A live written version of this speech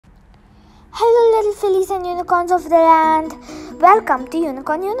Hello little fillies and unicorns of the land. Welcome to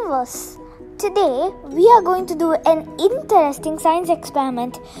Unicorn Universe. Today we are going to do an interesting science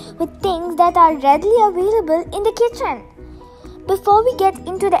experiment with things that are readily available in the kitchen. Before we get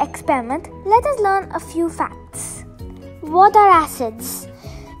into the experiment, let us learn a few facts. What are acids?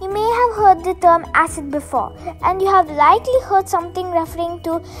 You may have heard the term acid before, and you have likely heard something referring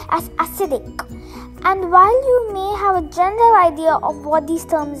to as acidic. And while you may have a general idea of what these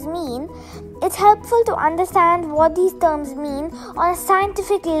terms mean, it's helpful to understand what these terms mean on a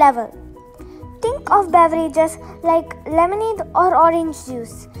scientific level. Think of beverages like lemonade or orange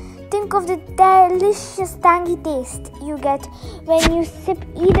juice. Think of the delicious tangy taste you get when you sip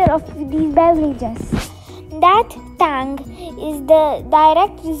either of these beverages. That tang is the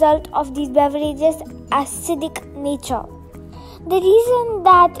direct result of these beverages' acidic nature. The reason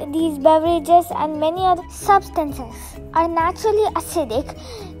that these beverages and many other substances are naturally acidic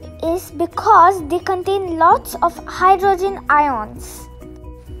is because they contain lots of hydrogen ions.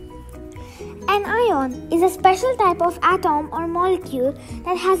 An ion is a special type of atom or molecule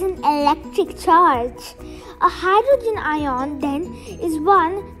that has an electric charge. A hydrogen ion, then, is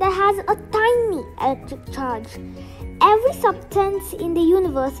one that has a tiny electric charge. Every substance in the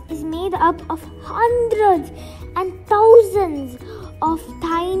universe is made up of hundreds and thousands of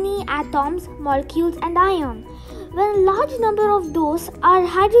tiny atoms, molecules, and ions. When a large number of those are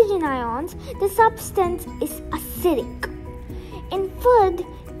hydrogen ions, the substance is acidic. In food,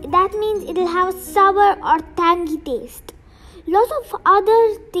 that means it will have a sour or tangy taste. Lots of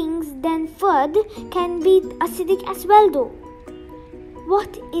other things than food can be acidic as well though.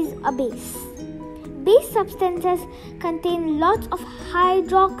 What is a base? Base substances contain lots of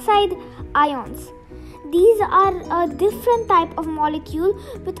hydroxide ions. These are a different type of molecule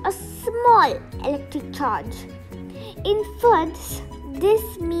with a small electric charge. In foods,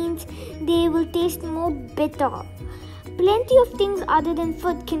 this means they will taste more bitter. Plenty of things other than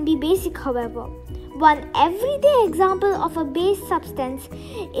food can be basic, however. One everyday example of a base substance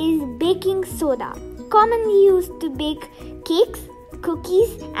is baking soda, commonly used to bake cakes,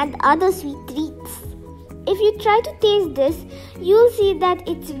 cookies, and other sweet treats. If you try to taste this, you'll see that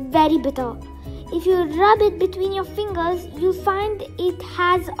it's very bitter. If you rub it between your fingers, you'll find it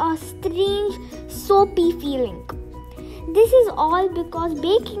has a strange soapy feeling. This is all because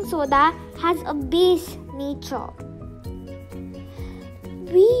baking soda has a base nature.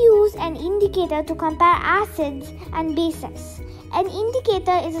 We use an indicator to compare acids and bases. An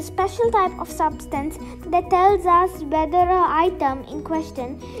indicator is a special type of substance that tells us whether an item in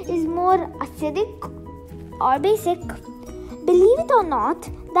question is more acidic or basic. Believe it or not,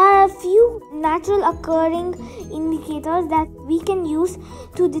 there are a few natural occurring indicators that we can use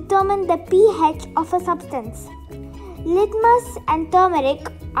to determine the pH of a substance. Litmus and turmeric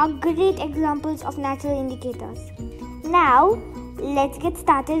are great examples of natural indicators. Now, let's get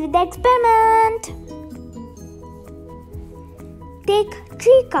started with the experiment. Take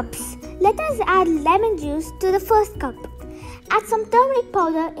 3 cups. Let us add lemon juice to the first cup. Add some turmeric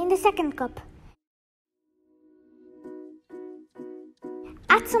powder in the second cup.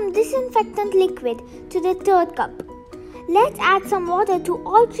 Add some disinfectant liquid to the third cup. Let's add some water to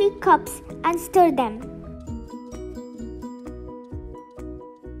all 3 cups and stir them.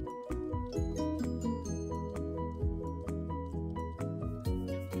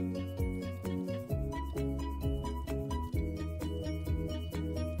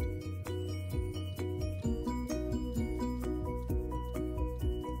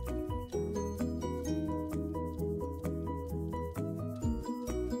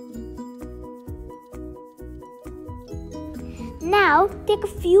 Now, take a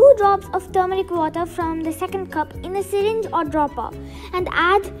few drops of turmeric water from the second cup in a syringe or dropper and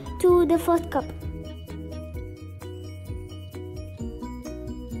add to the first cup.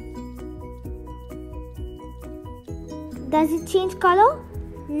 Does it change color?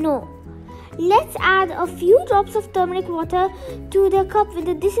 No. Let's add a few drops of turmeric water to the cup with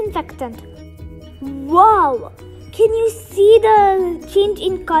the disinfectant. Wow! Can you see the change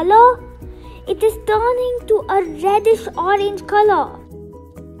in color? It is turning to a reddish-orange color.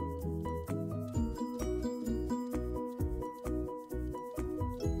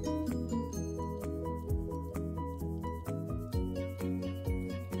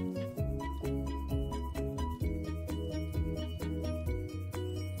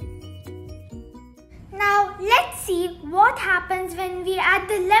 Now, let's see what happens when we add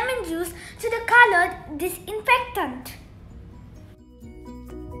the lemon juice to the colored disinfectant.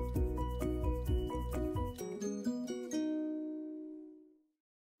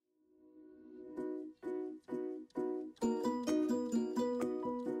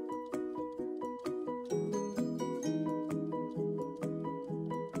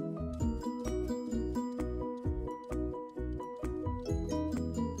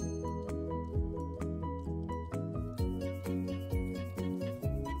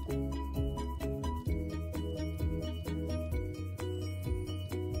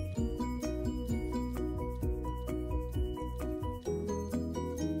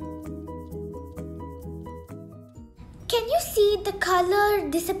 Can you see the color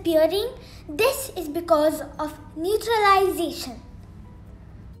disappearing? This is because of neutralization.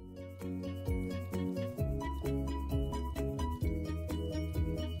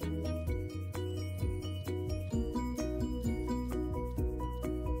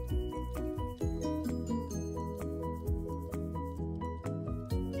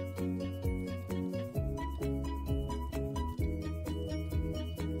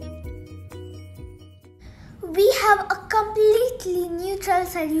 We have a completely neutral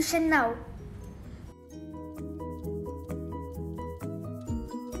solution now.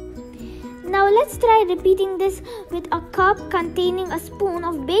 Now let's try repeating this with a cup containing a spoon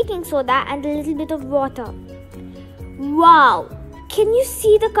of baking soda and a little bit of water. Wow! Can you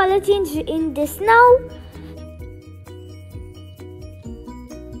see the color change in this now?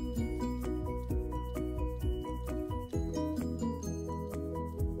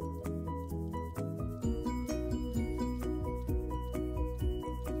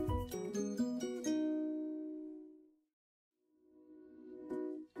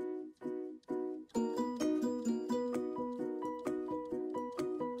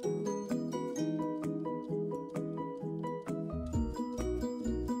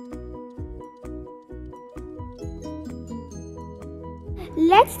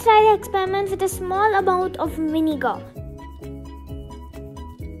 Let's try the experiment with a small amount of vinegar.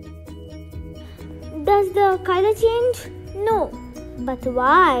 Does the color change? No. But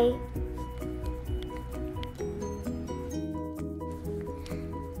why?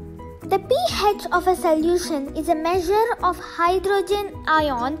 The pH of a solution is a measure of hydrogen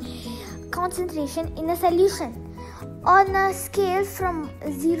ion concentration in a solution. On a scale from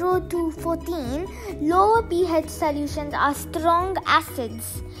 0 to 14, lower pH solutions are strong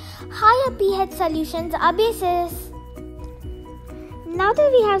acids. Higher pH solutions are bases. Now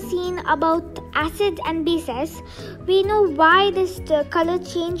that we have seen about acids and bases, we know why this color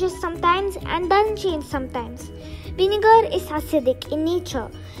changes sometimes and doesn't change sometimes. Vinegar is acidic in nature,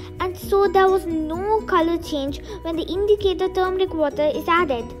 and so there was no color change when the indicator turmeric water is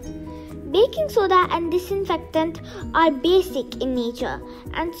added. Baking soda and disinfectant are basic in nature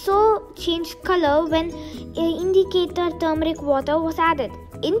and so changed color when indicator turmeric water was added.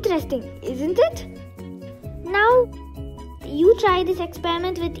 Interesting, isn't it? Now, you try this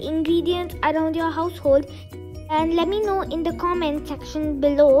experiment with ingredients around your household and let me know in the comment section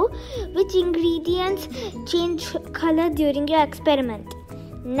below which ingredients change color during your experiment.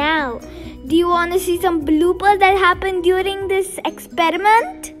 Now, do you want to see some bloopers that happened during this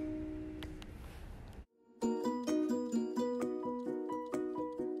experiment?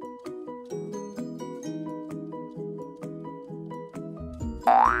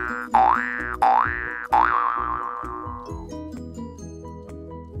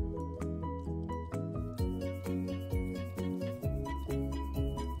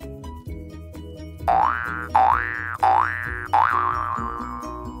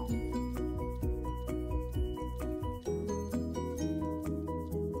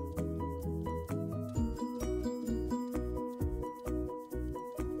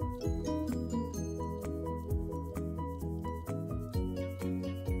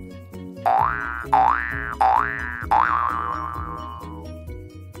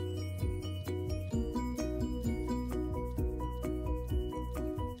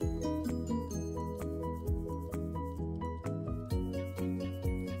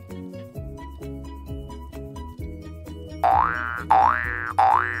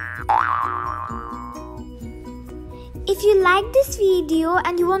 If you like this video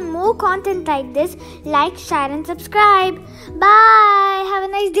and you want more content like this, like, share and subscribe. Bye. Have a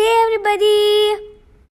nice day, everybody.